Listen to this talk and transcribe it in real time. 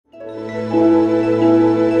Thank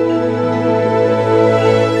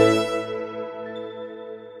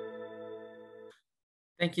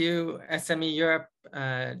you, SME Europe.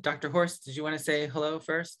 Dr. Horst, did you want to say hello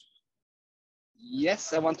first?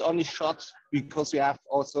 Yes, I want only short because we have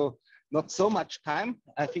also not so much time.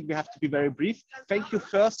 I think we have to be very brief. Thank you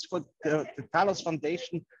first for the Talos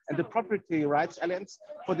Foundation and the Property Rights Alliance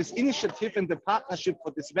for this initiative and the partnership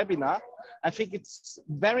for this webinar. I think it's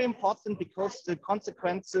very important because the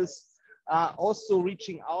consequences are also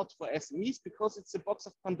reaching out for SMEs, because it's a box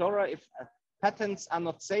of Pandora if patents are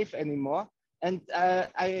not safe anymore. And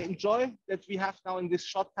I enjoy that we have now in this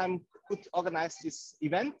short time could organize this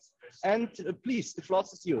event. And please, the floor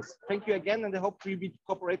is yours. Thank you again, and I hope we will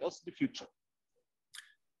cooperate also in the future.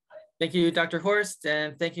 Thank you, Dr. Horst,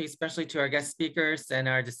 and thank you especially to our guest speakers and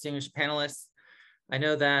our distinguished panelists. I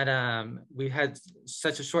know that we had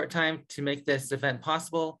such a short time to make this event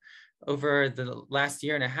possible. Over the last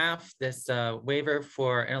year and a half, this waiver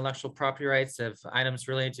for intellectual property rights of items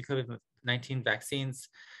related to COVID-19 vaccines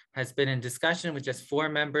has been in discussion with just 4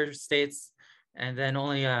 member states. And then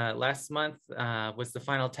only last month was the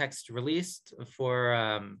final text released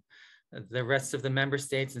for the rest of the member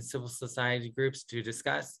states and civil society groups to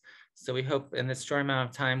discuss. So we hope in this short amount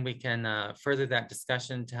of time, we can further that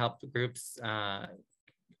discussion to help the groups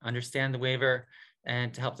understand the waiver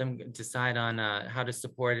and to help them decide on how to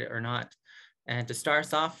support it or not. And to start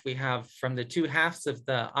us off, we have from the 2 halves of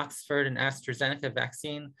the Oxford and AstraZeneca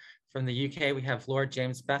vaccine. From the UK, we have Lord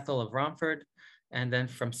James Bethell of Romford. And then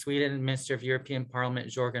from Sweden, Minister of European Parliament,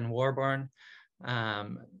 Jörgen Warborn.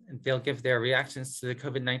 They'll give their reactions to the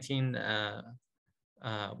COVID-19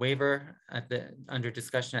 waiver under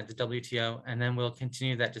discussion at the WTO. And then we'll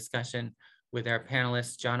continue that discussion with our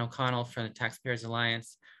panelists, John O'Connell from the Taxpayers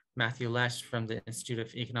Alliance, Matthew Lesh from the Institute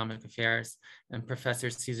of Economic Affairs, and Professor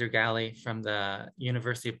Cesar Galli from the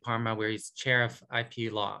University of Parma, where he's chair of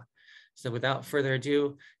IP law. So without further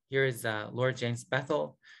ado, here is Lord James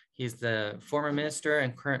Bethell. He's the former minister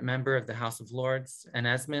and current member of the House of Lords. And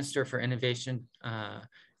as Minister for Innovation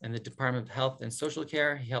in the Department of Health and Social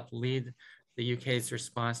Care, he helped lead the UK's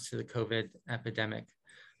response to the COVID epidemic.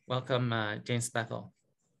 Welcome, James Bethell.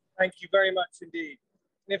 Thank you very much indeed.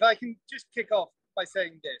 And if I can just kick off by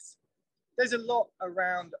saying this, there's a lot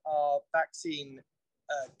around our vaccine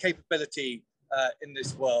capability in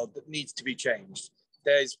this world that needs to be changed.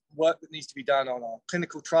 There's work that needs to be done on our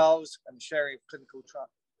clinical trials and sharing of clinical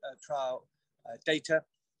trial data.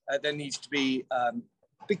 There needs to be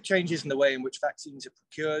big changes in the way in which vaccines are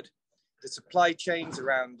procured. The supply chains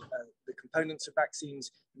around the components of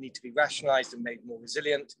vaccines need to be rationalized and made more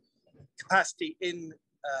resilient. Capacity in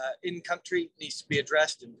country needs to be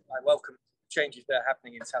addressed, and I welcome changes that are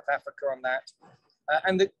happening in South Africa on that.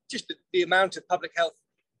 And just the amount of public health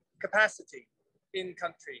capacity in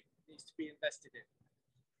country needs to be invested in.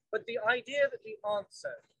 But the idea that the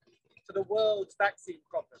answer to the world's vaccine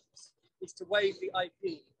problems is to waive the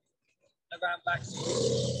IP around vaccines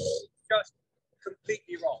is just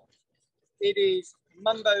completely wrong. It is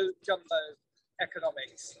mumbo jumbo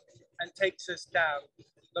economics and takes us down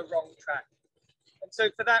the wrong track. And so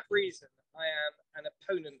for that reason, I am an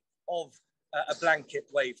opponent of a blanket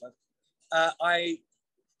waiver. I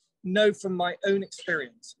know from my own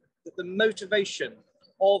experience that the motivation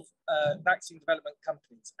of vaccine development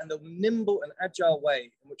companies and the nimble and agile way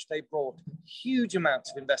in which they brought huge amounts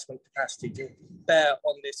of investment capacity to bear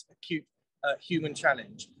on this acute human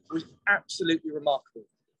challenge was absolutely remarkable.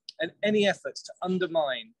 And any efforts to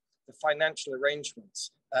undermine the financial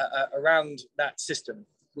arrangements around that system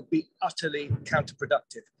would be utterly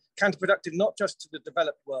counterproductive. Counterproductive not just to the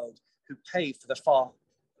developed world who pay for the far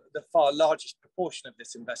largest proportion of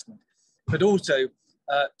this investment, but also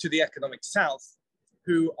to the economic South,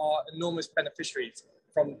 who are enormous beneficiaries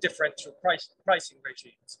from differential pricing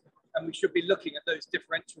regimes. And we should be looking at those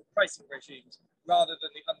differential pricing regimes rather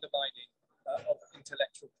than the undermining of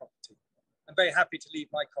intellectual property. I'm very happy to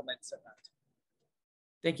leave my comments at that.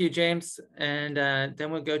 Thank you, James. And then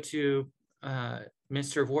we'll go to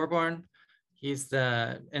Minister Warborn. He's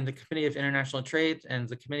in the Committee of International Trade and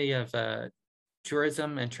the Committee of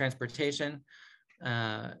Tourism and Transportation.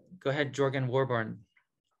 Go ahead, Jörgen Warborn.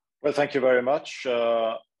 Well, thank you very much.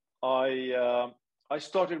 I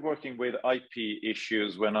started working with IP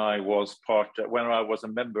issues when I was a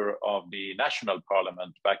member of the national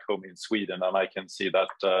parliament back home in Sweden, and I can see that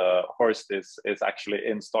Horst is actually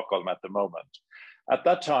in Stockholm at the moment. At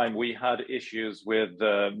that time, we had issues with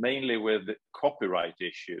mainly with copyright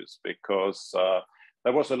issues because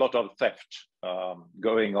there was a lot of theft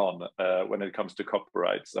going on when it comes to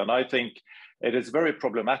copyrights. And I think it is very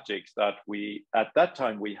problematic that we, at that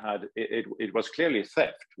time, we had, it was clearly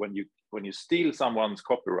theft when you steal someone's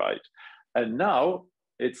copyright. And now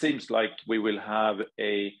it seems like we will have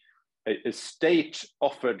a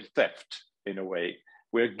state-offered theft in a way.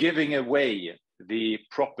 We're giving away the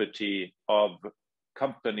property of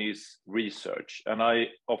companies' research. And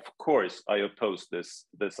of course, I oppose this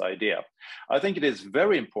idea. I think it is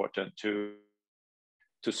very important to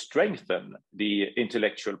strengthen the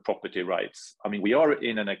intellectual property rights. I mean, we are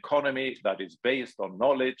in an economy that is based on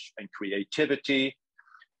knowledge and creativity,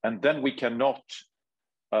 and then we cannot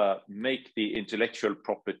make the intellectual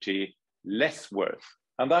property less worth.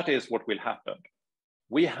 And that is what will happen.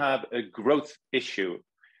 We have a growth issue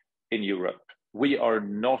in Europe. We are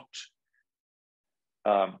not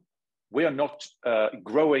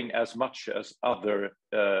growing as much as other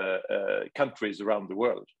countries around the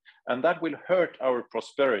world. And that will hurt our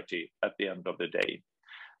prosperity at the end of the day.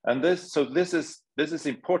 And this is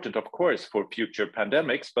important, of course, for future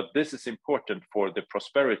pandemics, but this is important for the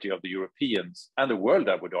prosperity of the Europeans and the world,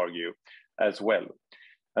 I would argue, as well.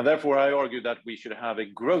 And therefore, I argue that we should have a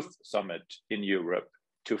growth summit in Europe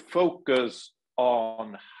to focus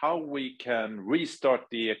on how we can restart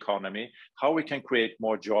the economy, how we can create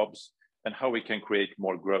more jobs, and how we can create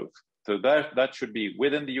more growth. So that should be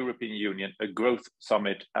within the European Union, a growth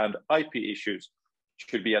summit, and IP issues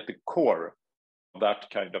should be at the core of that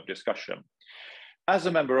kind of discussion. As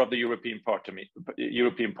a member of the European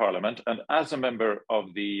Parliament and as a member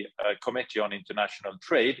of the Committee on International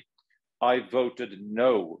Trade, I voted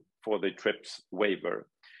no for the TRIPS waiver.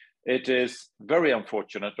 It is very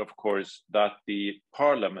unfortunate, of course, that the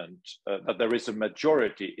Parliament, that there is a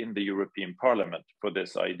majority in the European Parliament for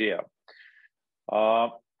this idea.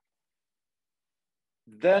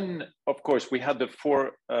 Then, of course, we had the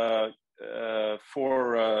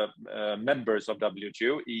four members of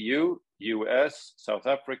WTO: EU, US, South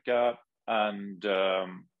Africa, and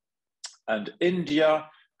India,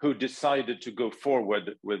 who decided to go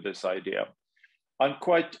forward with this idea.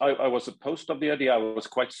 I was opposed of the idea. I was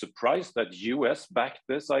quite surprised that US backed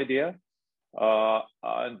this idea,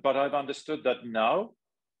 but I've understood that now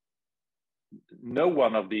no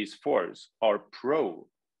one of these four are pro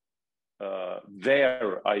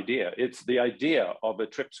their idea. It's the idea of a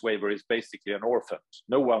TRIPS waiver is basically an orphan.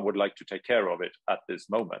 No one would like to take care of it at this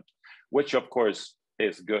moment, which of course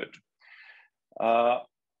is good.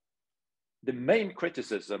 The main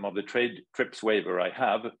criticism of the TRIPS waiver I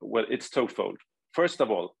have, well, it's twofold. First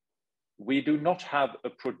of all, we do not have a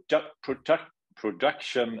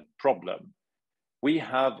production problem. We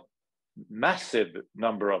have massive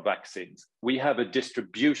number of vaccines. We have a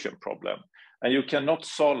distribution problem, and you cannot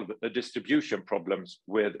solve a distribution problems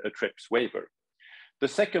with a TRIPS waiver. The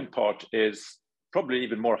second part is probably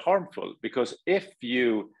even more harmful, because if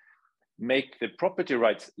you make the property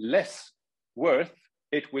rights less worth,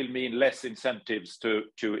 it will mean less incentives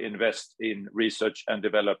to invest in research and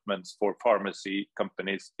developments for pharmacy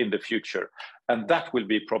companies in the future. And that will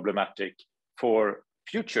be problematic for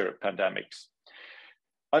future pandemics.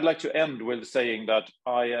 I'd like to end with saying that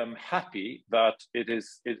I am happy that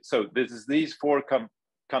so this is these four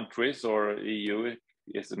countries, or EU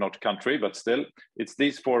is not country, but still, it's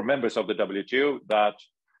these four members of the WTO that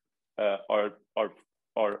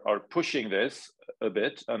are pushing this a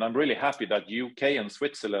bit, and I'm really happy that UK and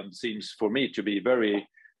Switzerland seems for me to be very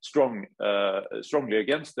strongly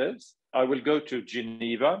against this. I will go to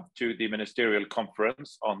Geneva to the ministerial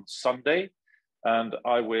conference on Sunday, and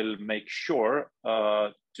I will make sure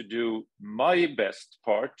to do my best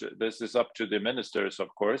part. This is up to the ministers,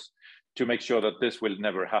 of course, to make sure that this will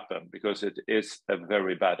never happen, because it is a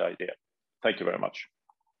very bad idea. Thank you very much.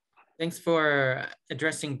 Thanks for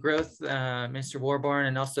addressing growth, Mr. Warborn,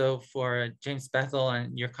 and also for James Bethel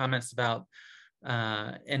and your comments about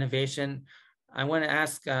innovation. I want to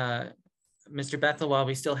ask Mr. Bethel, while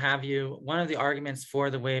we still have you, one of the arguments for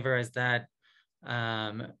the waiver is that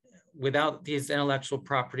without these intellectual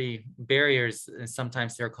property barriers,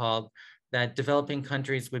 sometimes they're called, that developing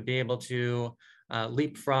countries would be able to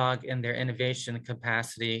leapfrog in their innovation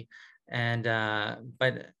capacity. And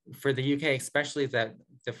but for the UK, especially, that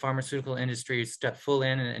the pharmaceutical industry stepped full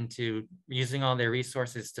in into using all their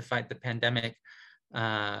resources to fight the pandemic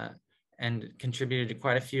and contributed to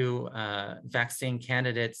quite a few vaccine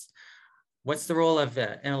candidates. What's the role of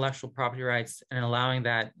intellectual property rights in allowing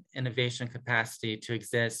that innovation capacity to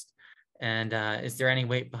exist? And is there any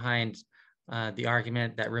weight behind the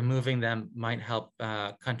argument that removing them might help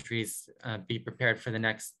countries be prepared for the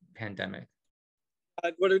next pandemic?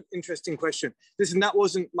 What an interesting question. Listen, that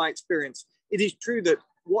wasn't my experience. It is true that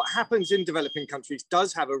what happens in developing countries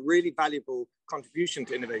does have a really valuable contribution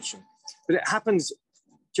to innovation, but it happens,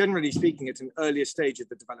 generally speaking, at an earlier stage of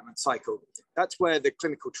the development cycle. That's where the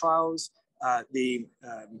clinical trials, the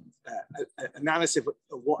analysis of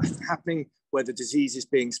what's happening, where the disease is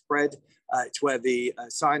being spread. It's where the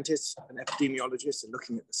scientists and epidemiologists are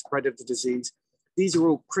looking at the spread of the disease. These are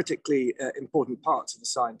all critically important parts of the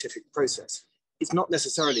scientific process. It's not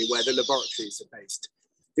necessarily where the laboratories are based.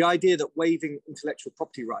 The idea that waiving intellectual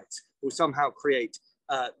property rights will somehow create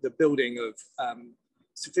the building of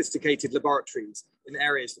sophisticated laboratories in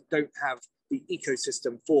areas that don't have the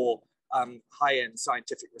ecosystem for high-end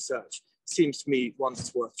scientific research seems to me one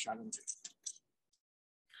that's worth challenging.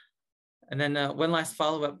 And then one last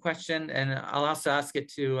follow-up question, and I'll also ask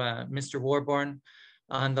it to Mr. Warborn.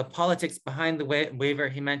 On the politics behind the waiver,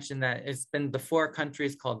 he mentioned that it's been the 4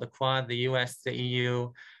 countries called the Quad, the US, the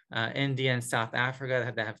EU, India, and South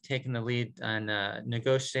Africa that have taken the lead on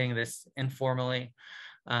negotiating this informally.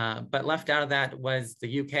 But left out of that was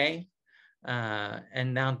the UK.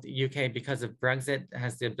 And now the UK, because of Brexit,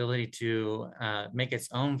 has the ability to make its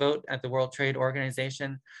own vote at the World Trade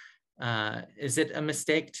Organization. Is it a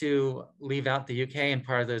mistake to leave out the UK in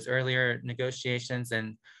part of those earlier negotiations?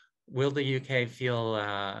 And will the UK feel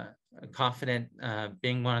confident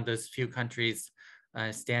being one of those few countries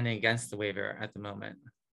standing against the waiver at the moment?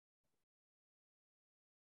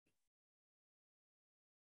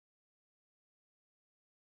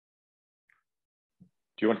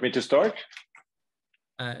 Do you want me to start?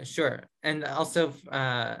 Sure. And also,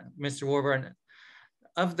 Mr. Warburn,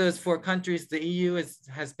 of those 4 countries, the EU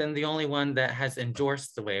has been the only one that has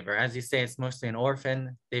endorsed the waiver. As you say, it's mostly an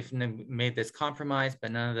orphan. They've made this compromise,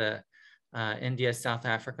 but none of the India, South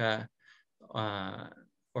Africa,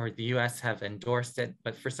 or the US have endorsed it.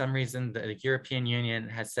 But for some reason, the European Union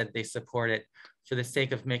has said they support it for the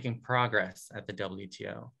sake of making progress at the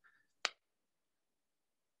WTO.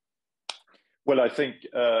 Well, I think,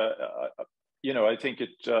 I think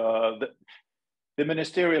the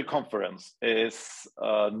ministerial conference is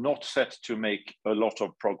not set to make a lot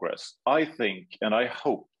of progress. I think, and I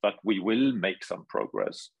hope that we will make some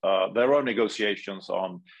progress. There are negotiations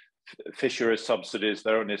on fisheries subsidies,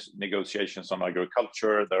 there are negotiations on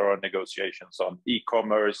agriculture, there are negotiations on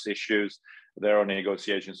e-commerce issues, there are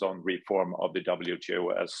negotiations on reform of the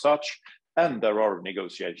WTO as such, and there are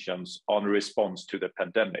negotiations on response to the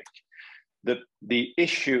pandemic. The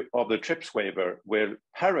issue of the TRIPS waiver will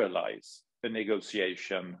paralyze the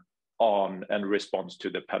negotiation on and response to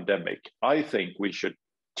the pandemic. I think we should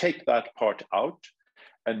take that part out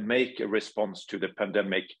and make a response to the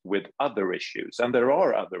pandemic with other issues. And there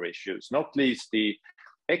are other issues, not least the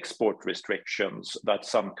export restrictions that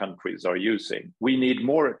some countries are using. We need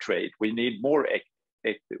more trade. We need more.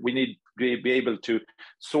 We need to be able to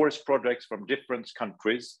source products from different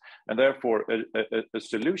countries, and therefore a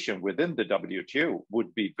solution within the WTO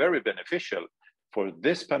would be very beneficial for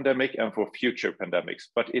this pandemic and for future pandemics.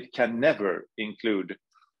 But it can never include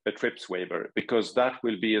a TRIPS waiver, because that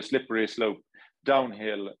will be a slippery slope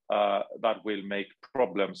downhill that will make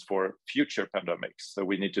problems for future pandemics. So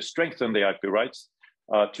we need to strengthen the IP rights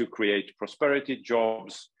to create prosperity,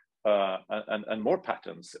 jobs, and more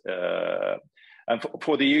patents. And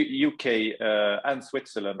for the UK and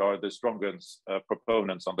Switzerland are the strongest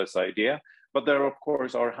proponents on this idea. But there, of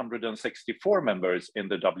course, are 164 members in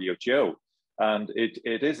the WTO. And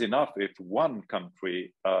it is enough if one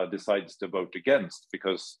country decides to vote against,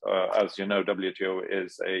 because as you know, WTO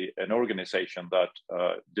is an organization that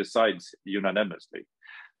decides unanimously.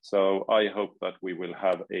 So I hope that we will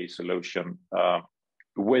have a solution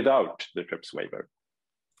without the TRIPS waiver.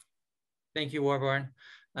 Thank you, Warborn.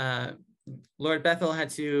 Lord Bethel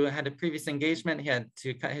had a previous engagement. He had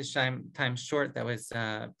to cut his time short. That was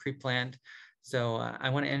pre-planned. So I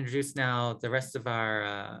want to introduce now the rest of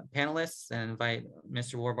our panelists and invite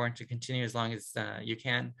Mr. Warborn to continue as long as you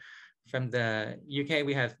can. From the UK,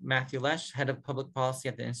 we have Matthew Lesh, Head of Public Policy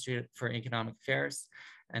at the Institute for Economic Affairs,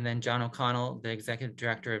 and then John O'Connell, the Executive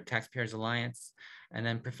Director of Taxpayers Alliance, and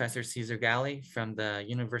then Professor Cesar Galli from the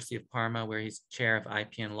University of Parma, where he's Chair of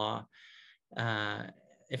IP and Law.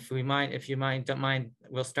 If you don't mind,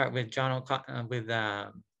 we'll start with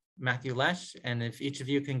Matthew Lesh, and if each of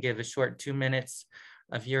you can give a short 2 minutes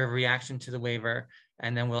of your reaction to the waiver,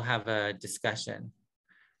 and then we'll have a discussion.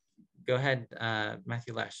 Go ahead,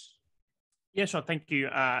 Matthew Lesh. Yeah, sure. Thank you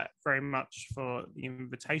very much for the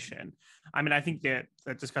invitation. I mean, I think the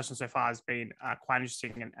discussion so far has been quite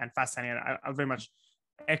interesting and fascinating. I very much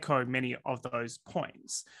echo many of those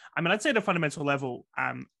points. I mean, I'd say at a fundamental level,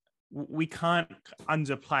 we can't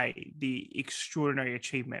underplay the extraordinary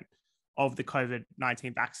achievement of the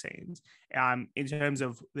COVID-19 vaccines in terms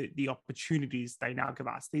of the opportunities they now give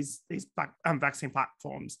us. These vaccine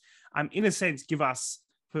platforms, in a sense, give us,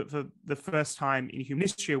 for the first time in human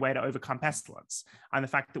history, a way to overcome pestilence. And the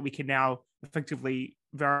fact that we can now effectively,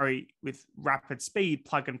 with rapid speed,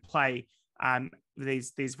 plug and play using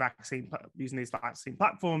these vaccine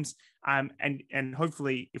platforms, and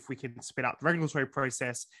hopefully, if we can speed up the regulatory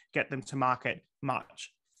process, get them to market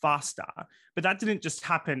much faster. But that didn't just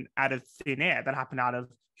happen out of thin air. That happened out of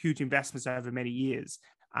huge investments over many years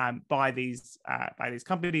by these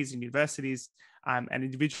companies and universities and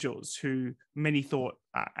individuals who many thought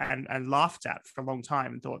and laughed at for a long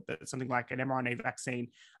time, and thought that something like an mRNA vaccine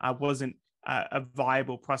wasn't a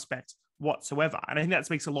viable prospect whatsoever. And I think that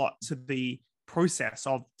speaks a lot to the process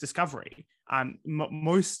of discovery.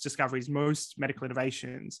 Most discoveries, most medical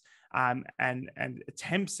innovations and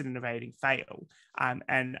attempts at innovating fail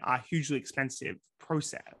and are a hugely expensive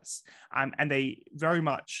process. And they very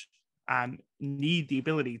much need the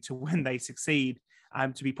ability to, when they succeed,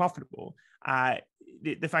 to be profitable.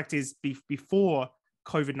 The fact is, before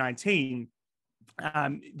COVID-19,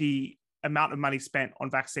 the amount of money spent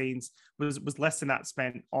on vaccines was less than that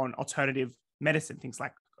spent on alternative medicine, things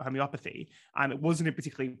like homeopathy. It wasn't a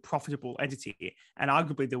particularly profitable entity, and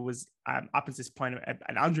arguably there was, up until this point,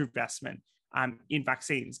 an underinvestment in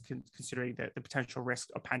vaccines, considering the potential risk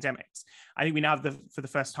of pandemics. I think we now have, for the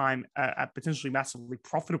first time, a potentially massively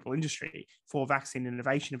profitable industry for vaccine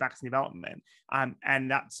innovation and vaccine development,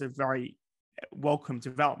 and that's a very welcome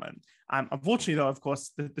development. Unfortunately, though, of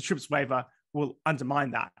course, the TRIPS waiver will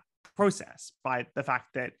undermine that process by the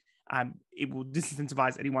fact that it will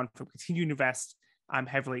disincentivize anyone from continuing to invest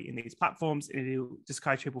heavily in these platforms, and it will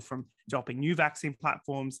discourage people from developing new vaccine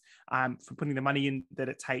platforms, from putting the money in that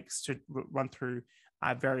it takes to run through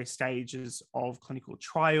various stages of clinical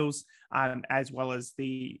trials, as well as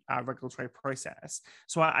the regulatory process.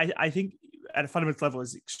 So I think at a fundamental level,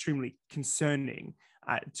 it's extremely concerning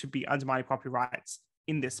to be undermining property rights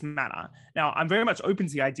in this manner. Now, I'm very much open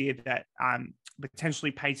to the idea that potentially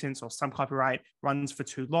patents or some copyright runs for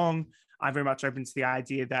too long. I'm very much open to the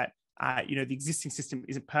idea that the existing system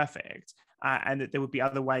isn't perfect, and that there would be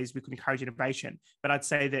other ways we could encourage innovation. But I'd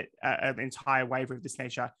say that an entire waiver of this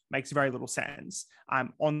nature makes very little sense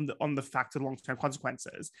on the fact of the long-term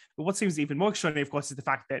consequences. But what seems even more extraordinary, of course, is the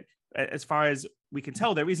fact that, as far as we can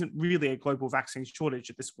tell, there isn't really a global vaccine shortage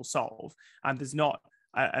that this will solve. There's not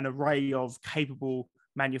an array of capable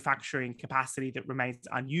manufacturing capacity that remains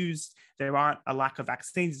unused. There aren't a lack of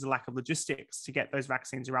vaccines, there's a lack of logistics to get those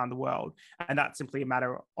vaccines around the world. And that's simply a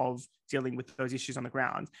matter of dealing with those issues on the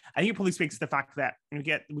ground. I think it probably speaks to the fact that, and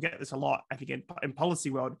we get this a lot, I think, in policy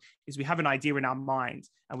world, is we have an idea in our mind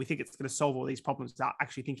and we think it's going to solve all these problems without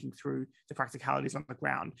actually thinking through the practicalities on the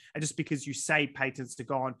ground. And just because you say patents are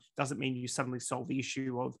gone doesn't mean you suddenly solve the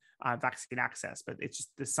issue of vaccine access, but it's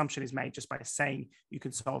just the assumption is made just by saying you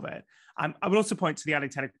can solve it. I would also point to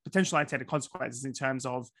the potential unintended consequences in terms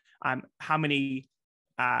of how many,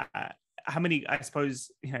 I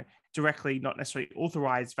suppose, directly not necessarily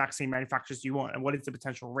authorized vaccine manufacturers do you want, and what is the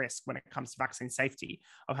potential risk when it comes to vaccine safety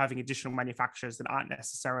of having additional manufacturers that aren't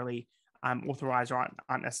necessarily authorized or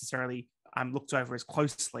aren't necessarily looked over as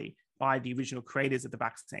closely by the original creators of the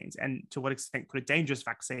vaccines, and to what extent could a dangerous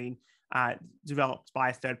vaccine developed by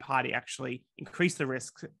a third party actually increase the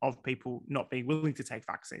risk of people not being willing to take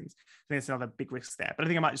vaccines? I think that's another big risk there, but I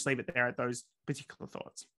think I might just leave it there at those particular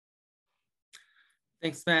thoughts.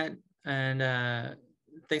 Thanks, Matt. And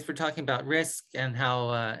thanks for talking about risk and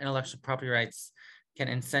how intellectual property rights can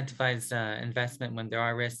incentivize investment when there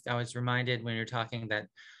are risks. I was reminded when you're talking that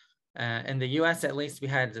in the US, at least, we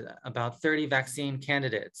had about 30 vaccine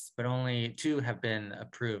candidates, but only 2 have been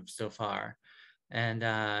approved so far.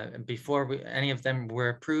 And before any of them were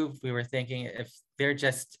approved, we were thinking if they're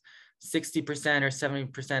just 60% or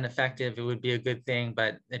 70% effective, it would be a good thing.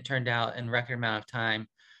 But it turned out in a record amount of time,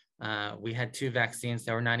 we had 2 vaccines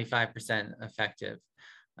that were 95% effective,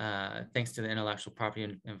 thanks to the intellectual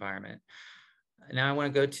property environment. Now I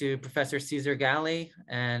want to go to Professor Cesar Galli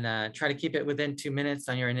and try to keep it within 2 minutes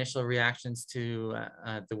on your initial reactions to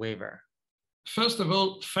the waiver. First of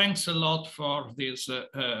all, thanks a lot for this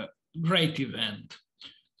great event.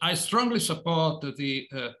 I strongly support the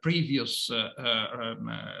previous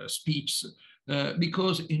speech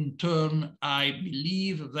because in turn, I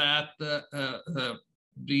believe that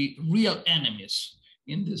the real enemies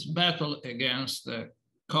in this battle against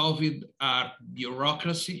COVID are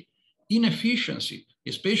bureaucracy, inefficiency,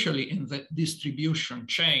 especially in the distribution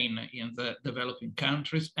chain in the developing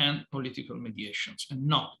countries, and political mediations, and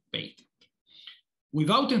not patent.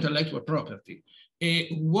 Without intellectual property, a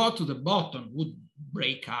war to the bottom would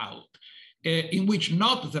break out, in which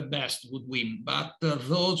not the best would win, but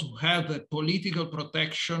those who have the political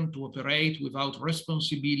protection to operate without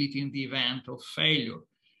responsibility in the event of failure,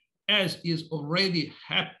 as is already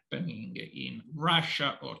happening in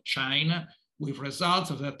Russia or China, with results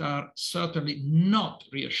that are certainly not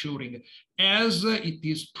reassuring, as it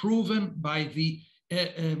is proven by the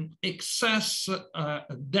excess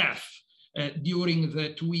death during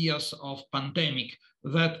the 2 years of pandemic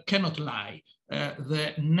that cannot lie.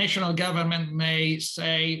 The national government may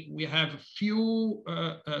say we have few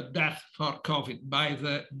deaths for COVID, by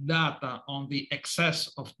the data on the excess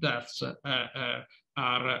of deaths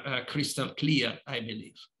are crystal clear, I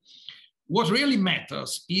believe. What really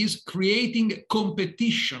matters is creating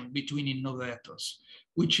competition between innovators,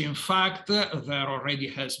 which in fact there already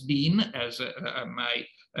has been, as my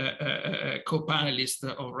co-panelist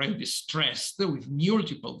already stressed, with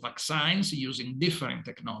multiple vaccines using different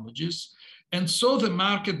technologies. And so the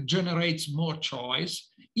market generates more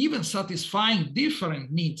choice, even satisfying different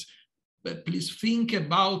needs. But please think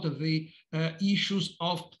about the issues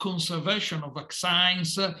of conservation of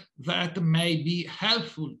vaccines that may be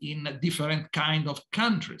helpful in different kind of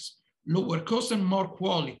countries, lower cost and more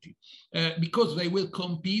quality, because they will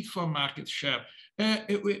compete for market share.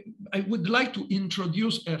 I would like to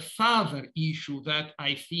introduce a further issue that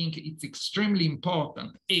I think it's extremely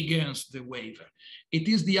important against the waiver. It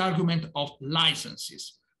is the argument of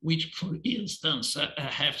licenses, which, for instance,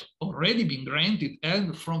 have already been granted,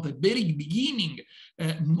 and from the very beginning,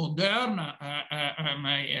 Moderna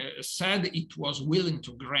said it was willing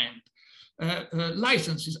to grant.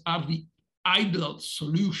 Licenses are the ideal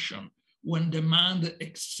solution when demand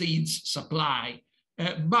exceeds supply,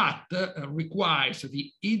 but requires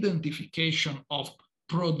the identification of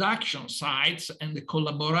production sites and the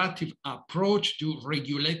collaborative approach to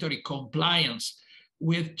regulatory compliance,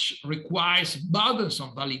 which requires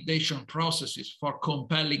burdensome validation processes for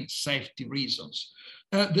compelling safety reasons.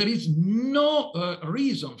 There is no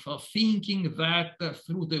reason for thinking that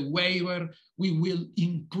through the waiver, we will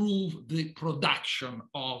improve the production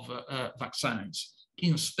of vaccines.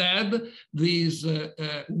 Instead, this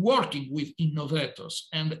working with innovators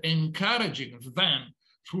and encouraging them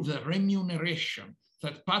through the remuneration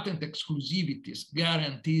that patent exclusivities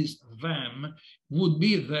guarantees them would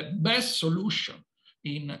be the best solution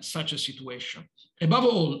in such a situation. Above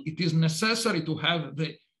all, it is necessary to have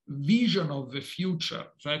the vision of the future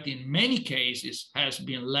that in many cases has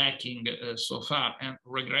been lacking so far, and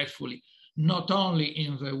regretfully, not only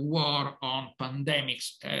in the war on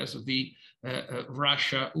pandemics as the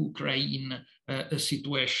Russia-Ukraine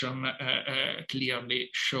situation clearly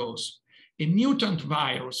shows. A mutant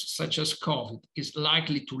virus such as COVID is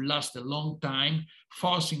likely to last a long time,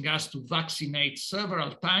 forcing us to vaccinate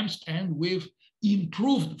several times and with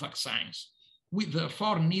improved vaccines. We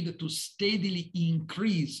therefore need to steadily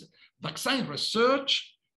increase vaccine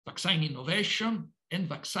research, vaccine innovation, and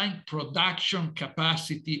vaccine production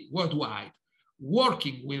capacity worldwide,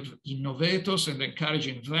 working with innovators and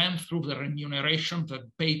encouraging them through the remuneration that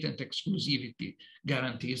patent exclusivity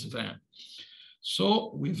guarantees them.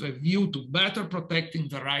 So, with a view to better protecting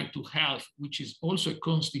the right to health, which is also a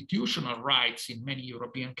constitutional right in many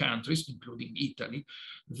European countries, including Italy,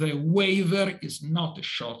 the waiver is not a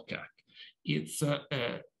shortcut. It's a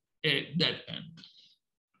dead end.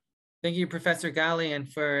 Thank you, Professor Galli,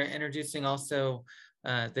 and for introducing also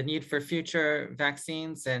the need for future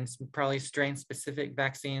vaccines and probably strain-specific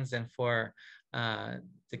vaccines, and for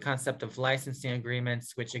the concept of licensing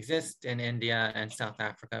agreements, which exist in India and South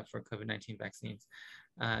Africa for COVID-19 vaccines.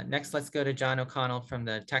 Next, let's go to John O'Connell from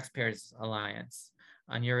the Taxpayers Alliance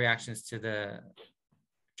on your reactions to the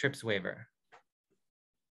TRIPS waiver.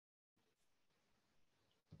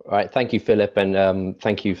 All right, thank you, Philip, and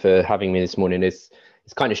thank you for having me this morning. It's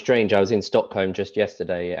kind of strange. I was in Stockholm just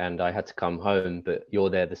yesterday and I had to come home, but you're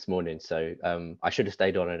there this morning, so I should have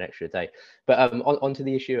stayed on an extra day. But on to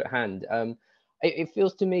the issue at hand. It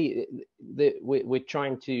feels to me that we're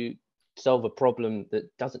trying to solve a problem that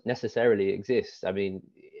doesn't necessarily exist. I mean,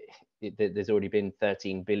 there's already been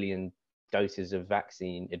 13 billion doses of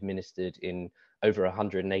vaccine administered in over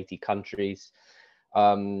 180 countries.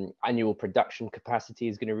 Annual production capacity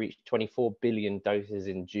is going to reach 24 billion doses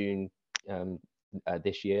in June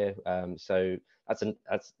this year. So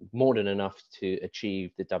that's more than enough to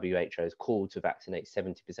achieve the WHO's call to vaccinate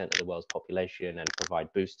 70% of the world's population and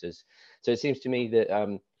provide boosters. So it seems to me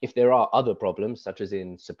that if there are other problems, such as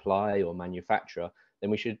in supply or manufacture, then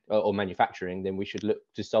we should, or manufacturing, then we should look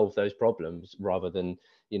to solve those problems rather than,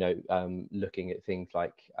 you know, looking at things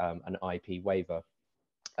like an IP waiver.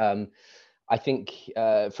 I think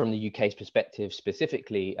from the UK's perspective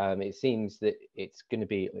specifically, it seems that it's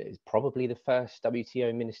probably the first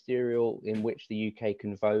WTO ministerial in which the UK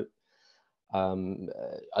can vote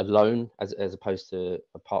alone, as opposed to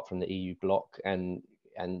apart from the EU bloc, and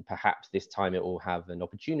perhaps this time it will have an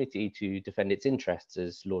opportunity to defend its interests,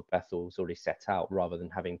 as Lord Bethel's already set out, rather than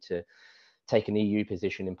having to take an EU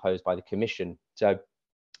position imposed by the Commission. So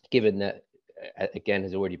given that, again,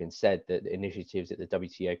 has already been said, that initiatives at the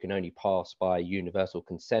WTO can only pass by universal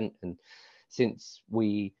consent, and since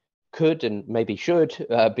we could and maybe should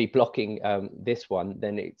be blocking this one,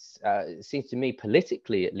 then it seems to me,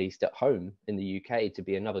 politically at least at home in the UK, to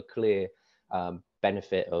be another clear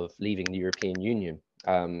benefit of leaving the European Union,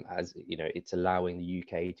 as you know, it's allowing the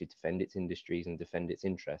UK to defend its industries and defend its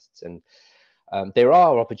interests. And there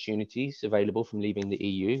are opportunities available from leaving the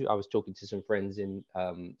EU. I was talking to some friends in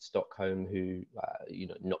Stockholm who, you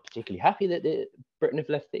know, not particularly happy that Britain have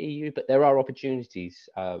left the EU, but there are opportunities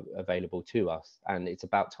available to us, and it's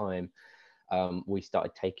about time we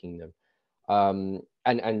started taking them.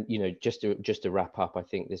 And you know, just to wrap up, I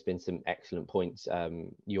think there's been some excellent points.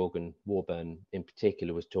 Jorgen Warburn in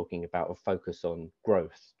particular was talking about a focus on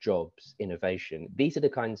growth, jobs, innovation. These are the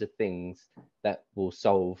kinds of things that will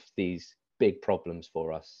solve these big problems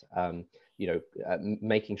for us. You know,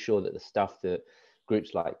 making sure that the stuff that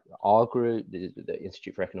groups like our group, the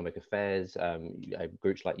Institute for Economic Affairs,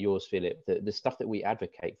 groups like yours, Philip, the stuff that we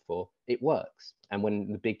advocate for, it works. And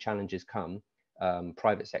when the big challenges come,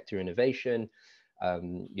 private sector innovation,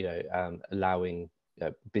 you know, allowing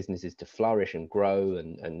businesses to flourish and grow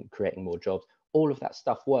and creating more jobs, all of that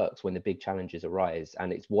stuff works when the big challenges arise,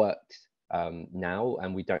 and it's worked now,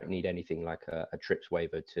 and we don't need anything like a TRIPS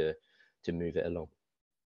waiver to move it along.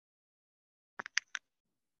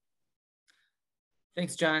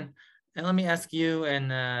 Thanks, John. And let me ask you and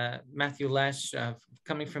Matthew Lesh,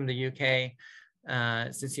 coming from the UK,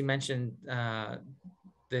 since you mentioned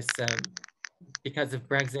this, because of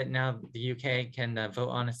Brexit, now the UK can vote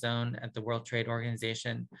on its own at the World Trade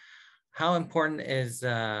Organization. How important is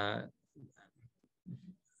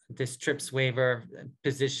this TRIPS waiver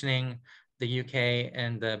positioning the UK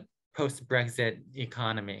and the post-Brexit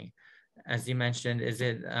economy? As you mentioned, is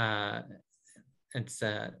it it's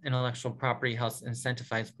intellectual property helps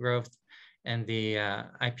incentivize growth and the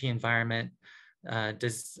IP environment?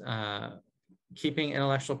 Does keeping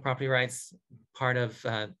intellectual property rights part of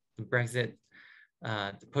the Brexit,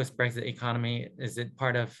 the post-Brexit economy? Is it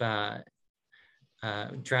part of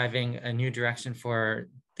driving a new direction for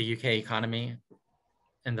the UK economy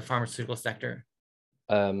and the pharmaceutical sector?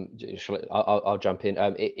 I'll jump in.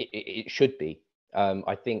 It should be.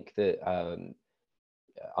 I think that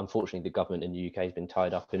unfortunately the government in the UK has been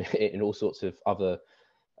tied up in all sorts of other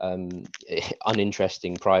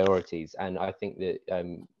uninteresting priorities, and I think that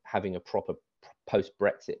having a proper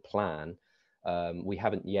post-Brexit plan, we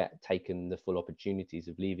haven't yet taken the full opportunities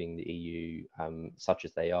of leaving the EU, such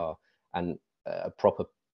as they are, and a proper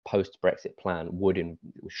post-Brexit plan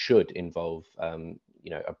should involve you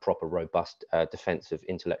know, a proper robust defense of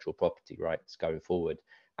intellectual property rights going forward.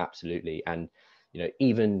 Absolutely. And you know,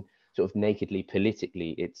 even sort of nakedly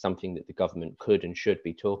politically, it's something that the government could and should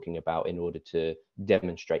be talking about in order to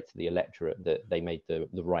demonstrate to the electorate that they made the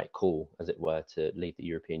right call, as it were, to leave the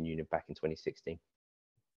European Union back in 2016.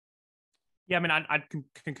 Yeah, I mean, I'd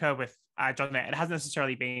concur with John there. It hasn't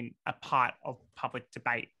necessarily been a part of public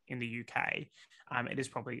debate in the UK. It is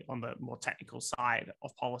probably on the more technical side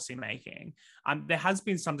of policy making. There has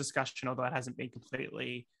been some discussion, although it hasn't been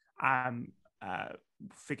completely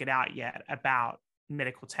figured out yet, about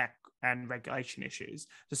medical tech and regulation issues.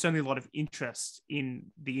 There's certainly a lot of interest in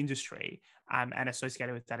the industry and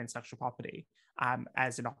associated with that intellectual property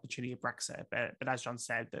as an opportunity of Brexit. But as John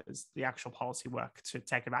said, there's the actual policy work to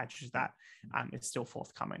take advantage of that is still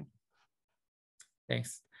forthcoming.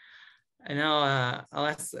 Thanks. And now I'll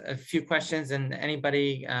ask a few questions and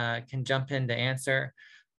anybody can jump in to answer.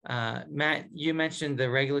 Matt, you mentioned the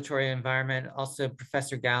regulatory environment, also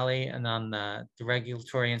Professor Galley, and on the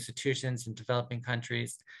regulatory institutions in developing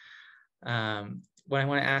countries. What I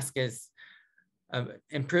want to ask is,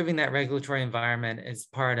 improving that regulatory environment is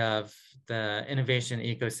part of the innovation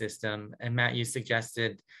ecosystem. And Matt, you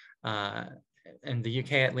suggested, in the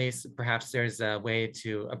UK at least, perhaps there's a way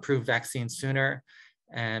to approve vaccines sooner.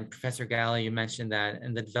 And Professor Galley, you mentioned that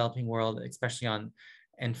in the developing world, especially on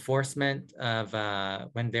enforcement of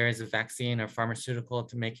when there is a vaccine or pharmaceutical,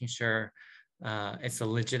 to making sure it's a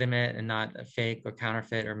legitimate and not a fake or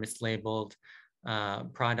counterfeit or mislabeled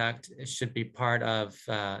product. It should be part of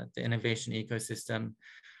the innovation ecosystem.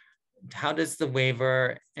 How does the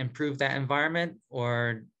waiver improve that environment,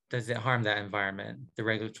 or does it harm that environment, the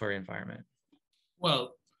regulatory environment?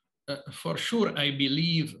 Well, for sure, I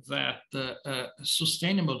believe that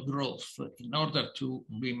sustainable growth, in order to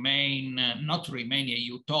remain, not to remain a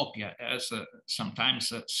utopia, as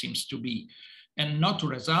sometimes seems to be, and not to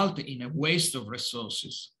result in a waste of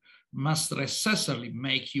resources, must necessarily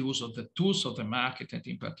make use of the tools of the market and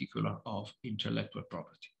in particular of intellectual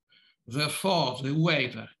property. Therefore, the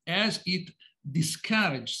waiver, as it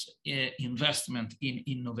discourages investment in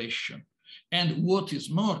innovation, and what is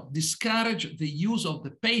more, discourage the use of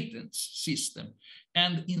the patents system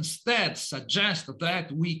and instead suggest that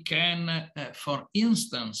we can, for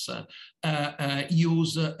instance,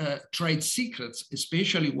 use trade secrets,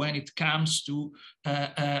 especially when it comes to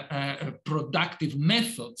productive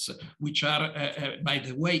methods, which are, by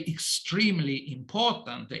the way, extremely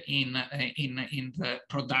important in the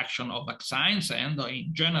production of vaccines and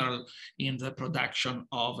in general in the production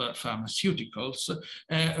of pharmaceuticals,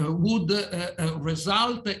 would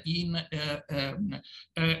result in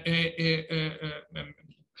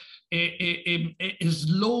a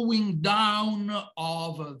slowing down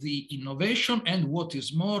of the innovation and, what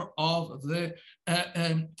is more, of the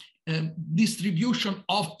distribution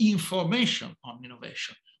of information on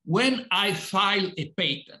innovation. When I file a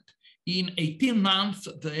patent, in 18 months,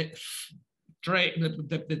 the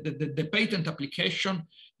patent application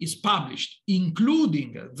is published,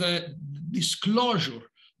 including the disclosure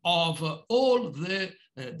of all the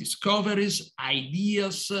discoveries,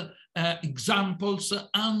 ideas, examples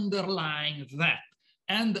underlying that.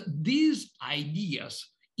 And these ideas,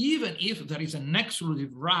 even if there is an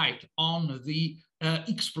exclusive right on the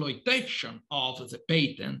exploitation of the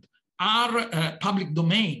patent, are public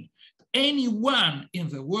domain. Anyone in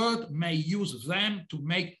the world may use them to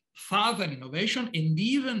make further innovation and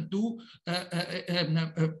even to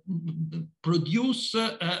produce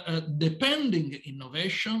depending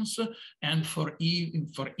innovations and, for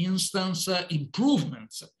instance,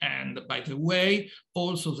 improvements. And by the way,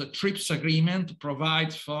 also the TRIPS agreement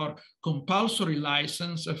provides for compulsory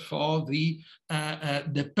license for the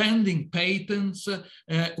depending patents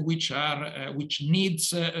which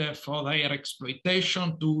needs for their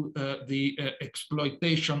exploitation to the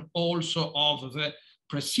exploitation also of the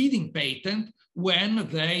preceding patent when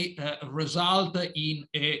they result in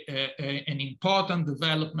an important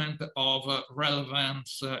development of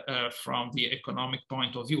relevance from the economic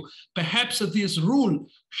point of view. Perhaps this rule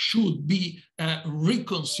should be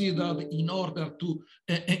reconsidered in order to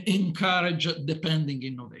encourage depending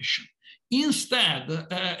innovation. Instead,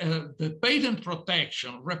 the patent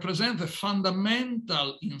protection represents a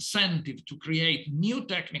fundamental incentive to create new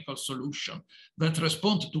technical solutions that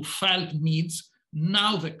respond to felt needs,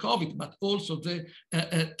 now the COVID, but also the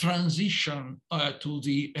transition to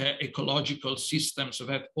the ecological systems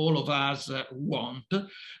that all of us want,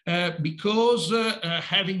 because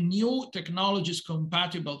having new technologies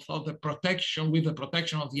compatible for the protection with the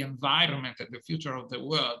protection of the environment and the future of the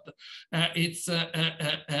world, it's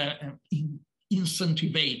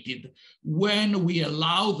incentivated when we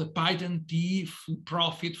allow the patentee to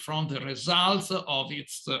profit from the results of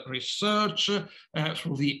its research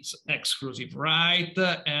through its exclusive right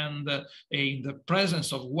and in the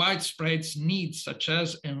presence of widespread needs such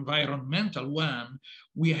as environmental one.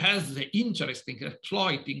 We have the interest in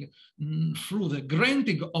exploiting through the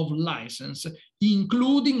granting of license,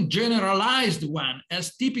 including generalized one,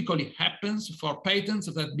 as typically happens for patents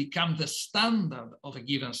that become the standard of a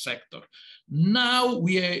given sector. Now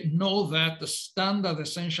we know that the standard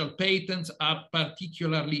essential patents are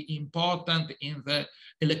particularly important in the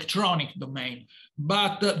electronic domain,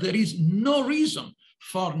 but there is no reason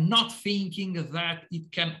for not thinking that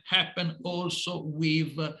it can happen also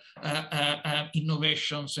with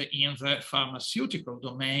innovations in the pharmaceutical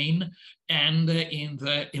domain and in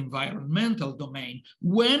the environmental domain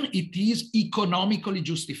when it is economically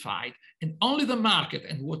justified. And only the market,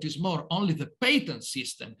 and what is more, only the patent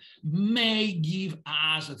system may give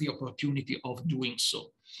us the opportunity of doing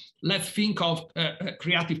so. Let's think of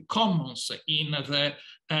Creative Commons in the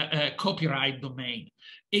copyright domain.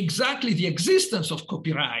 Exactly the existence of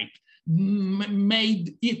copyright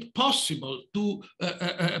made it possible to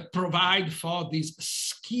provide for these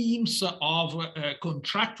schemes of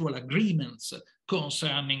contractual agreements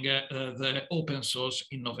concerning the open source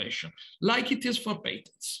innovation, like it is for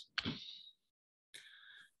patents.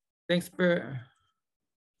 Thanks,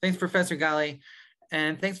 Professor Galli.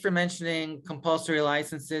 And thanks for mentioning compulsory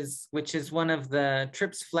licenses, which is one of the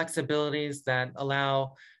TRIPS flexibilities that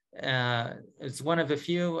allow, it's one of a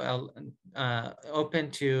few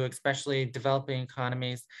open to especially developing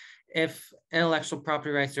economies. If intellectual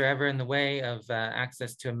property rights are ever in the way of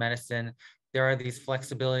access to a medicine, there are these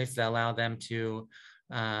flexibilities that allow them to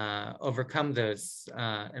overcome those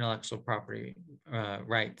intellectual property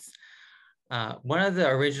rights. One of the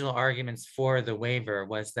original arguments for the waiver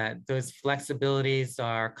was that those flexibilities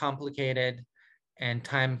are complicated and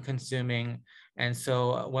time consuming. And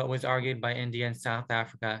so what was argued by India and South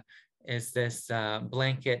Africa is this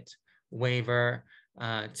blanket waiver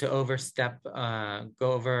to overstep, go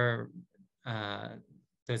over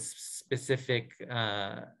those specific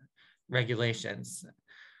regulations.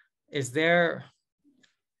 Is there,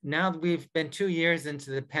 now that we've been 2 years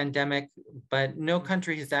into the pandemic, but no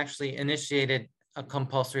country has actually initiated a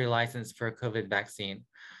compulsory license for a COVID vaccine.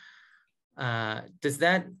 Does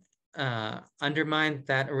that undermine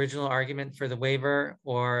that original argument for the waiver,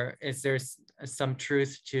 or is there some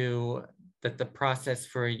truth to that the process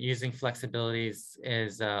for using flexibilities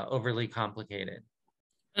is overly complicated?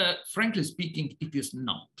 Frankly speaking, it is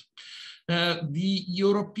not. The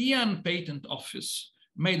European Patent Office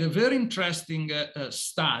made a very interesting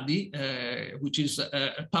study, which is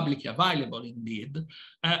publicly available indeed,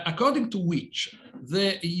 according to which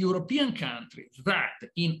the European country that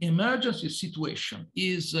in emergency situation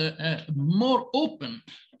is more open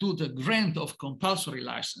to the grant of compulsory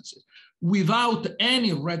licenses without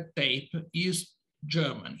any red tape is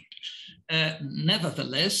Germany.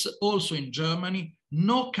 Nevertheless, also in Germany,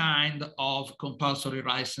 no kind of compulsory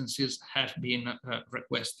licenses have been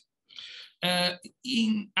requested.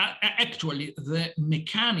 Actually, the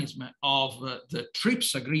mechanism of the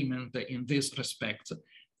TRIPS agreement in this respect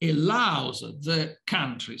allows the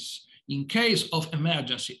countries, in case of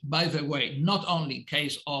emergency, by the way, not only in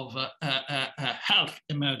case of a health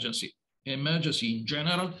emergency in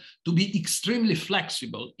general, to be extremely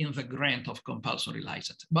flexible in the grant of compulsory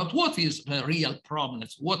license. But what is the real problem?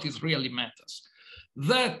 What is really matters?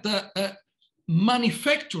 That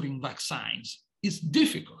manufacturing vaccines is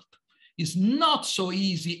difficult. It's not so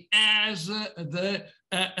easy as the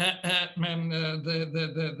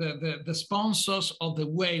sponsors of the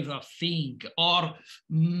waiver think or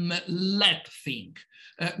let think.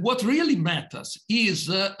 What really matters is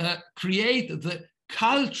create the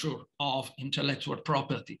culture of intellectual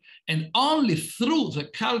property. And only through the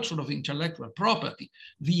culture of intellectual property,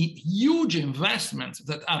 the huge investments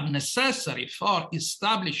that are necessary for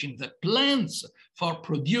establishing the plants for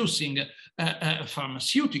producing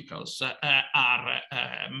pharmaceuticals are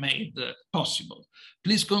made possible.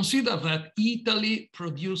 Please consider that Italy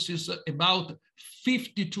produces about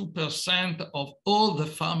 52% of all the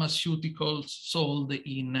pharmaceuticals sold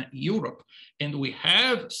in Europe. And we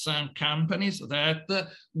have some companies that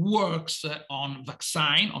works on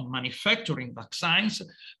manufacturing vaccines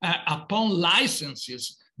upon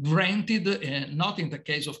licenses granted, not in the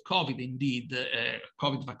case of COVID, indeed,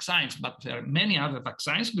 COVID vaccines, but there are many other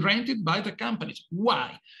vaccines granted by the companies.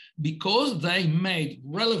 Why? Because they made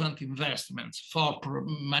relevant investments for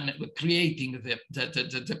creating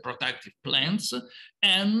the protective plants,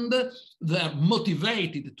 and they're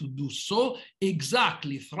motivated to do so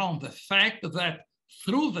exactly from the fact that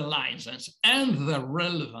through the license and the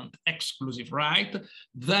relevant exclusive right,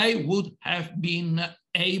 they would have been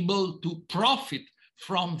able to profit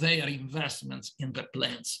from their investments in the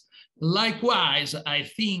plants. Likewise, I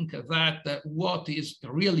think that what is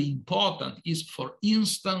really important is, for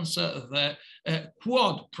instance, the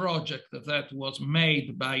Quad project that was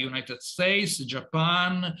made by United States,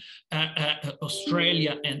 Japan,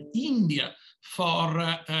 Australia, and India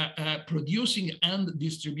for producing and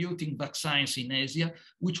distributing vaccines in Asia,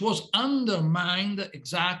 which was undermined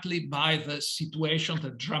exactly by the situation, the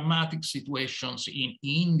dramatic situations in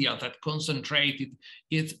India that concentrated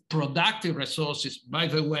its productive resources, by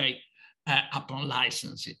the way, upon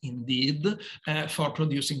license, indeed, for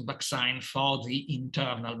producing vaccine for the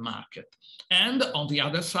internal market. And on the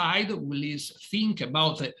other side, please think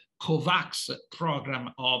about the COVAX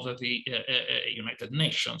program of the United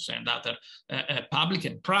Nations and other public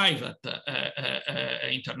and private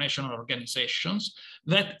international organizations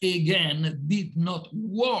that, again, did not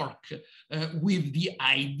work with the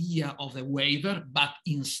idea of a waiver, but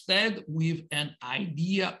instead with an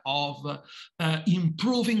idea of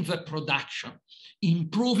improving the production,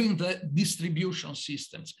 improving the distribution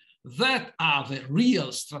systems. That are the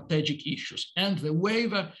real strategic issues, and the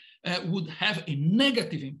waiver would have a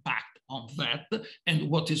negative impact on that.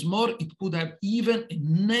 And what is more, it could have even a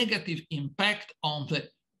negative impact on the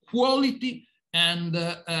quality and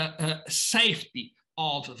safety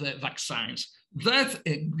of the vaccines. That's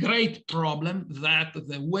a great problem that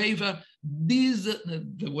the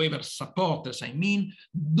waiver supporters, I mean,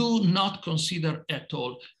 do not consider at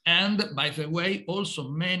all. And by the way, also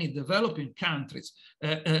many developing countries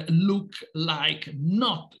look like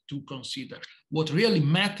not to consider. What really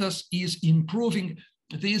matters is improving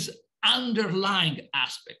these underlying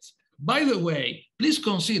aspects. By the way, please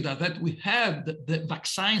consider that we had the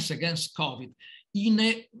vaccines against COVID in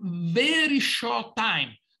a very short time.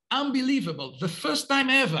 Unbelievable. The first time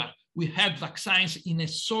ever we had vaccines in a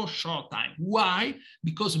so short time. Why?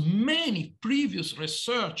 Because many previous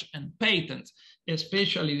research and patents,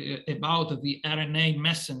 especially about the RNA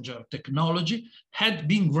messenger technology, had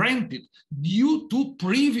been granted due to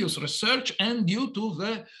previous research and due to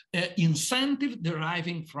the incentive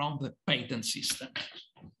deriving from the patent system.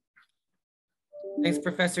 Thanks,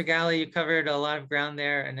 Professor Galli. You covered a lot of ground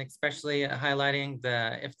there, and especially highlighting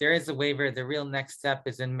if there is a waiver, the real next step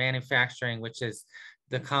is in manufacturing, which is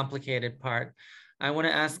the complicated part. I want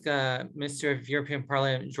to ask Mr. of European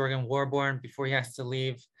Parliament, Jorgen Warborn, before he has to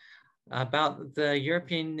leave, about the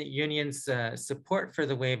European Union's support for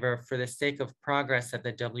the waiver for the sake of progress at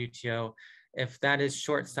the WTO, if that is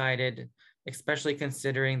short-sighted, especially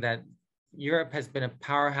considering that Europe has been a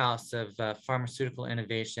powerhouse of pharmaceutical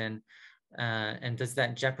innovation. And does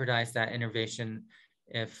that jeopardize that innovation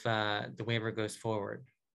if the waiver goes forward?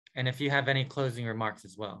 And if you have any closing remarks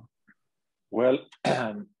as well. Well,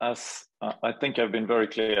 as I think I've been very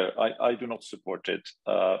clear, I do not support it,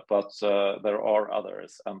 but there are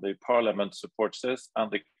others, and the Parliament supports this,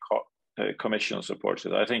 and the Commission supports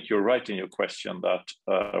it. I think you're right in your question that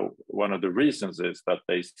one of the reasons is that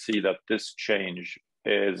they see that this change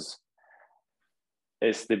is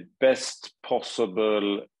the best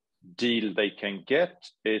possible deal they can get.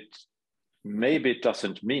 Maybe it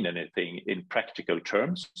doesn't mean anything in practical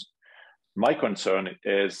terms. My concern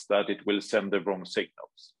is that it will send the wrong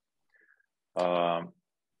signals.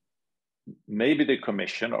 Maybe the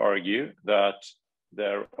Commission argue that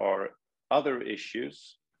there are other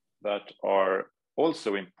issues that are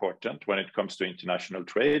also important when it comes to international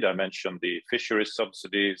trade. I mentioned the fisheries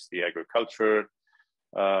subsidies, the agriculture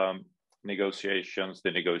negotiations,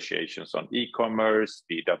 the negotiations on e-commerce,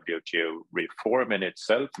 the WTO reform in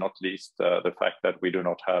itself, not least the fact that we do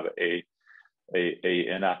not have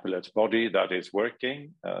an appellate body that is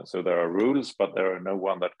working. So there are rules, but there are no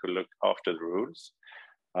one that could look after the rules.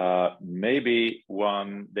 Maybe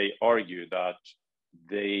they argue that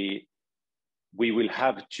we will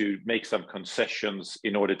have to make some concessions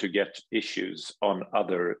in order to get issues on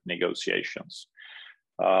other negotiations.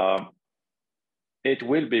 It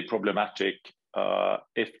will be problematic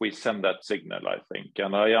if we send that signal, I think.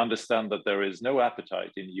 And I understand that there is no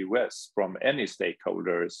appetite in the US from any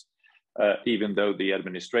stakeholders, even though the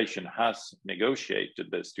administration has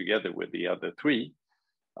negotiated this together with the other three.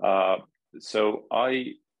 So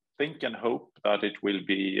I think and hope that it will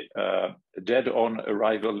be dead on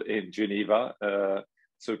arrival in Geneva,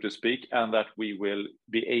 so to speak, and that we will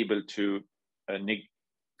be able to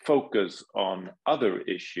focus on other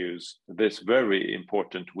issues this very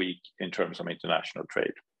important week in terms of international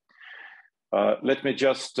trade. Let me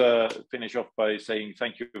just finish off by saying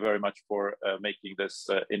thank you very much for making this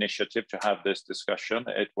initiative to have this discussion.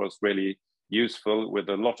 It was really useful with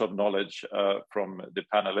a lot of knowledge from the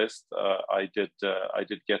panelists. I did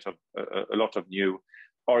get a lot of new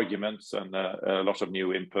arguments and a lot of new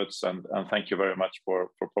inputs, and thank you very much for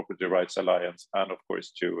Property Rights Alliance and of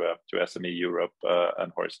course to SME Europe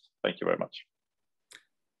and Horst. Thank you very much.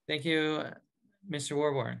 Thank you, Mr.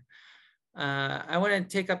 Warborn. I want to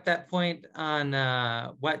take up that point on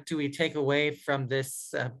what do we take away from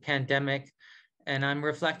this pandemic, and I'm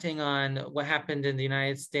reflecting on what happened in the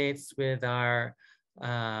United States with our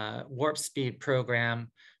Warp Speed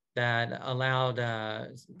program that allowed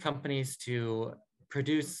companies to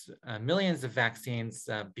produce millions of vaccines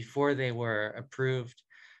before they were approved.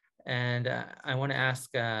 And I want to ask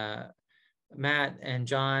Matt and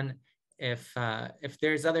John if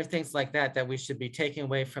there's other things like that we should be taking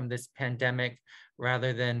away from this pandemic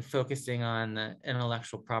rather than focusing on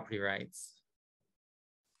intellectual property rights.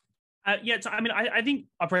 Yeah, so I mean, I think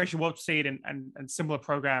Operation Warp Speed and similar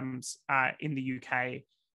programs in the UK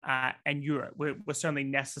and Europe were certainly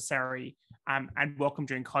necessary and welcome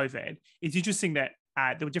during COVID. It's interesting that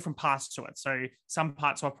there were different parts to it. So some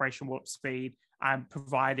parts of Operation Warp Speed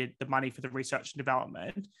provided the money for the research and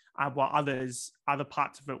development, while other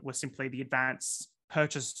parts of it were simply the advance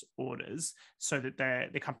purchase orders, so that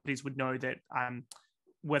the companies would know that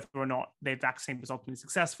whether or not their vaccine was ultimately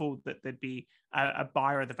successful, that there'd be a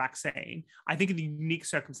buyer of the vaccine. I think in the unique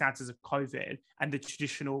circumstances of COVID and the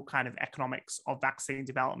traditional kind of economics of vaccine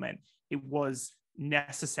development, it was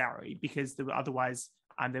necessary because there were otherwise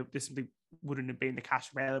there simply wouldn't have been the cash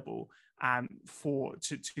available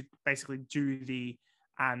to basically do the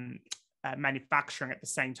manufacturing at the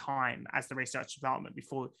same time as the research development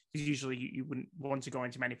before, because usually you wouldn't want to go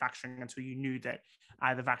into manufacturing until you knew that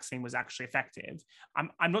the vaccine was actually effective.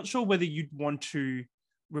 I'm not sure whether you'd want to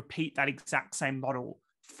repeat that exact same model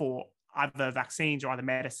for other vaccines or other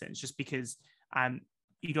medicines, just because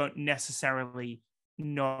you don't necessarily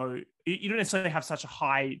have such a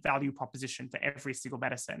high value proposition for every single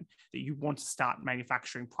medicine that you want to start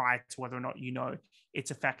manufacturing prior to whether or not you know it's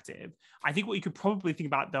effective. I think what you could probably think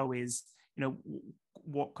about, though, is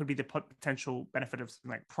what could be the potential benefit of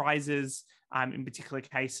something like prizes in particular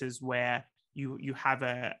cases where you have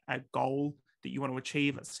a goal that you want to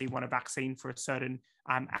achieve. Let's say you want a vaccine for a certain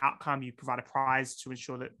outcome, you provide a prize to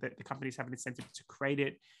ensure that the companies have an incentive to create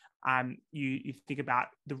it. You think about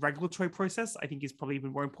the regulatory process, I think is probably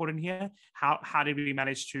even more important here. How did we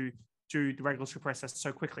manage to do the regulatory process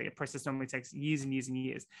so quickly? A process normally takes years and years and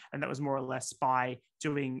years, and that was more or less by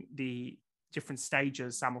doing the different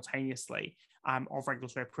stages simultaneously of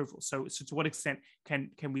regulatory approval. So to what extent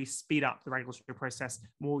can we speed up the regulatory process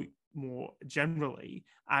more generally,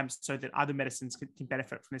 so that other medicines can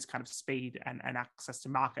benefit from this kind of speed and access to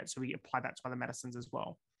market, so we apply that to other medicines as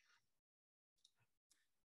well?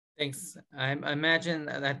 Thanks. I imagine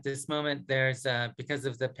that at this moment, there's, because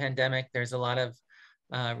of the pandemic, there's a lot of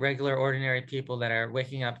regular, ordinary people that are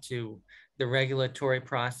waking up to the regulatory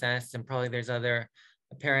process, and probably there's other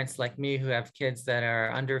parents like me who have kids that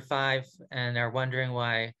are under 5 and are wondering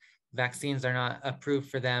why vaccines are not approved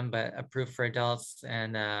for them, but approved for adults,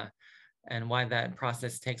 and why that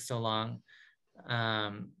process takes so long.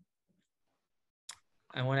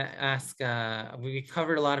 I want to ask, we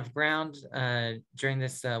covered a lot of ground during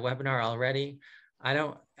this webinar already.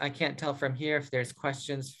 I can't tell from here if there's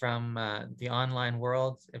questions from the online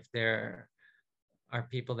world, if there are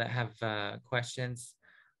people that have questions,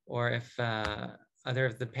 or if other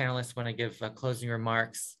of the panelists want to give closing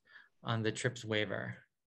remarks on the TRIPS waiver.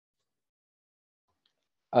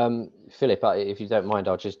 Philip, if you don't mind,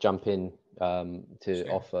 I'll just jump in to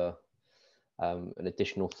Sure. offer an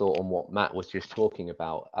additional thought on what Matt was just talking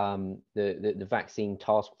about. The vaccine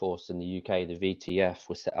task force in the UK, the VTF,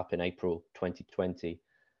 was set up in April 2020,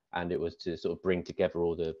 and it was to sort of bring together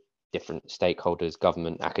all the different stakeholders,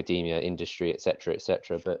 government, academia, industry, etc.,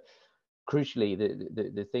 etc. But crucially,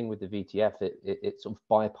 the thing with the VTF, it sort of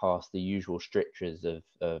bypassed the usual strictures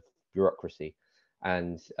of bureaucracy.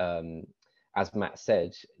 And as Matt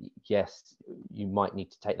said, yes, you might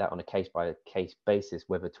need to take that on a case-by-case basis,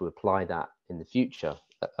 whether to apply that in the future.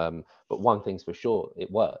 But one thing's for sure,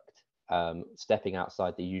 it worked. Stepping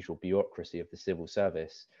outside the usual bureaucracy of the civil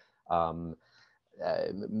service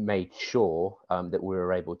made sure that we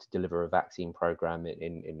were able to deliver a vaccine program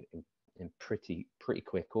in pretty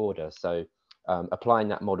quick order. So applying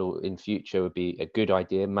that model in future would be a good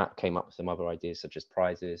idea. Matt came up with some other ideas such as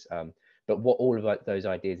prizes. But what all of those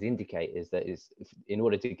ideas indicate is that in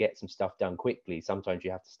order to get some stuff done quickly, sometimes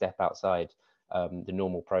you have to step outside the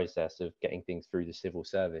normal process of getting things through the civil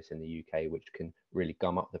service in the UK, which can really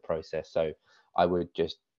gum up the process. So I would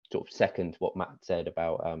just sort of second what Matt said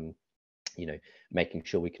about making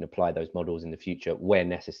sure we can apply those models in the future where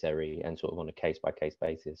necessary and sort of on a case-by-case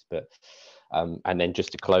basis. But and then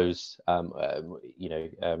just to close,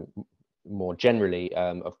 more generally,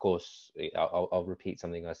 of course, I'll repeat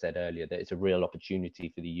something I said earlier, that it's a real opportunity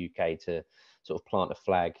for the UK to sort of plant a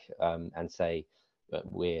flag and say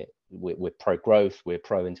we're pro-growth, we're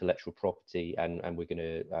pro-intellectual property, and we're going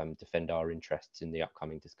to defend our interests in the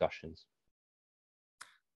upcoming discussions.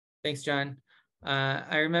 Thanks, John.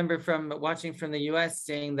 I remember from watching from the US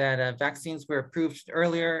seeing that vaccines were approved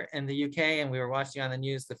earlier in the UK, and we were watching on the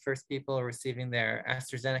news the first people receiving their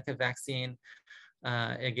AstraZeneca vaccine.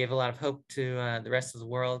 It gave a lot of hope to the rest of the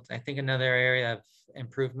world. I think another area of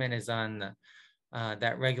improvement is on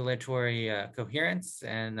that regulatory coherence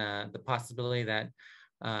and the possibility that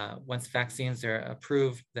once vaccines are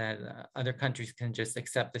approved, that other countries can just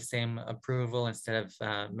accept the same approval instead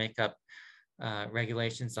of make up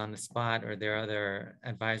regulations on the spot or their other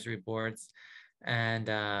advisory boards. And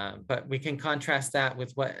but we can contrast that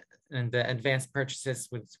with what in the advanced purchases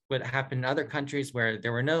with what happened in other countries where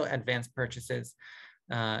there were no advanced purchases,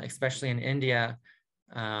 especially in India.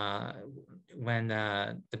 When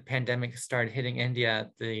the pandemic started hitting India,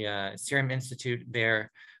 the Serum Institute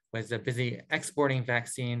there was busy exporting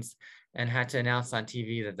vaccines and had to announce on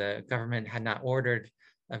TV that the government had not ordered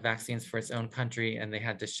vaccines for its own country, and they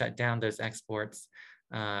had to shut down those exports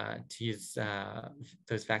to use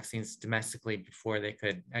those vaccines domestically before they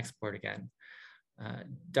could export again.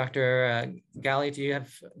 Dr. Ghali, do you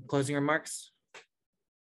have closing remarks?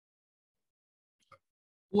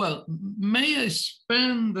 Well, may I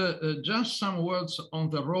spend just some words on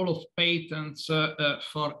the role of patents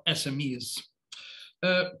for SMEs?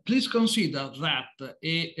 Please consider that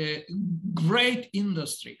a great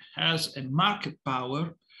industry has a market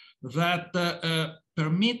power that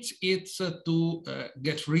permits it to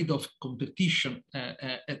get rid of competition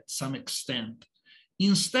at some extent.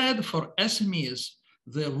 Instead, for SMEs,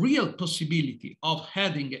 the real possibility of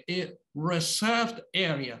having a reserved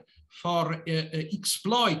area for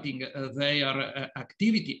exploiting their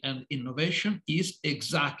activity and innovation is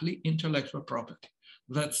exactly intellectual property.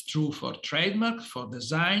 That's true for trademark, for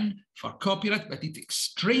design, for copyright, but it's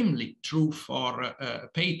extremely true for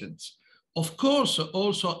patents. Of course,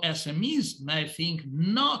 also SMEs may think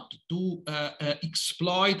not to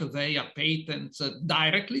exploit their patents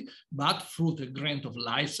directly, but through the grant of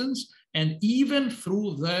license and even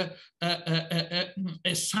through the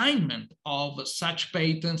assignment of such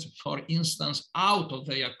patents, for instance, out of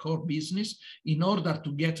their core business in order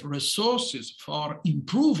to get resources for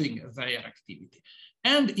improving their activity.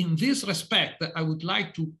 And in this respect, I would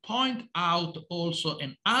like to point out also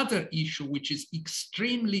another issue which is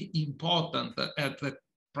extremely important at the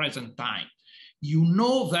present time. You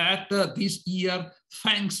know that this year,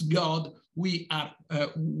 thanks God, we are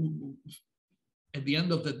at the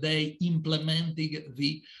end of the day, implementing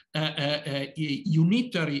the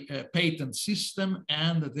unitary patent system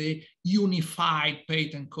and the unified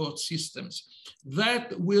patent court systems.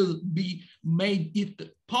 That will be make it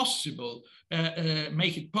possible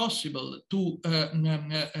to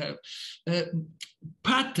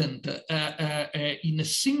patent in a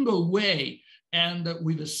single way and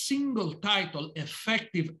with a single title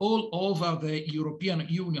effective all over the European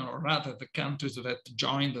Union, or rather the countries that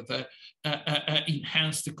joined the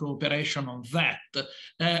enhanced cooperation on that,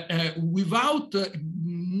 without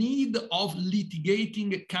need of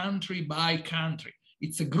litigating country by country.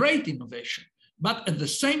 It's a great innovation, but at the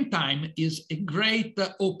same time is a great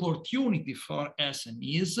opportunity for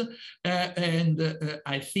SMEs, and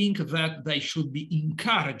I think that they should be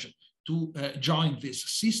encouraged to join this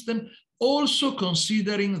system, also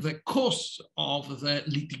considering the costs of the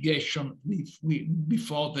litigation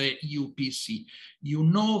before the UPC. You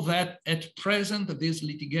know that at present, this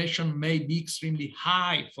litigation may be extremely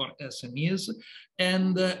high for SMEs,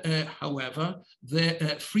 and however,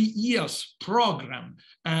 the 3 years program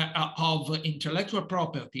of intellectual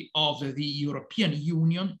property of the European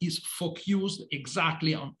Union is focused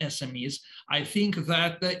exactly on SMEs. I think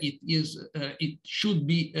that it should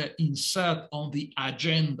be inserted on the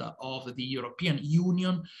agenda of the European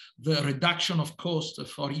Union, the reduction of costs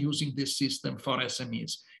for using this system for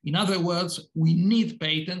SMEs. In other words, we need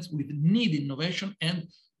patents, we need innovation, and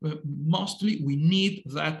mostly we need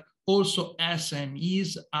that also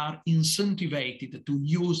SMEs are incentivized to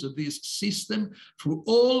use this system through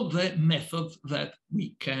all the methods that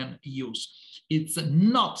we can use. It's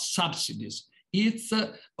not subsidies, it's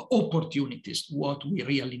opportunities, what we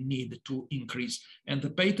really need to increase. And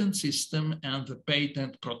the patent system and the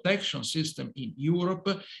patent protection system in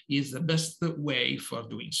Europe is the best way for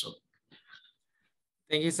doing so.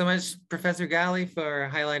 Thank you so much, Professor Galli, for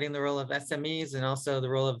highlighting the role of SMEs and also the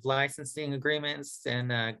role of licensing agreements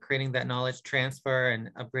and creating that knowledge transfer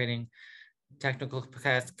and upgrading technical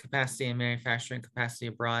capacity and manufacturing capacity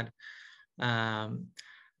abroad.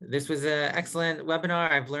 This was an excellent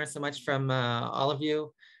webinar. I've learned so much from all of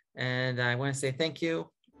you, and I want to say thank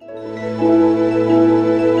you.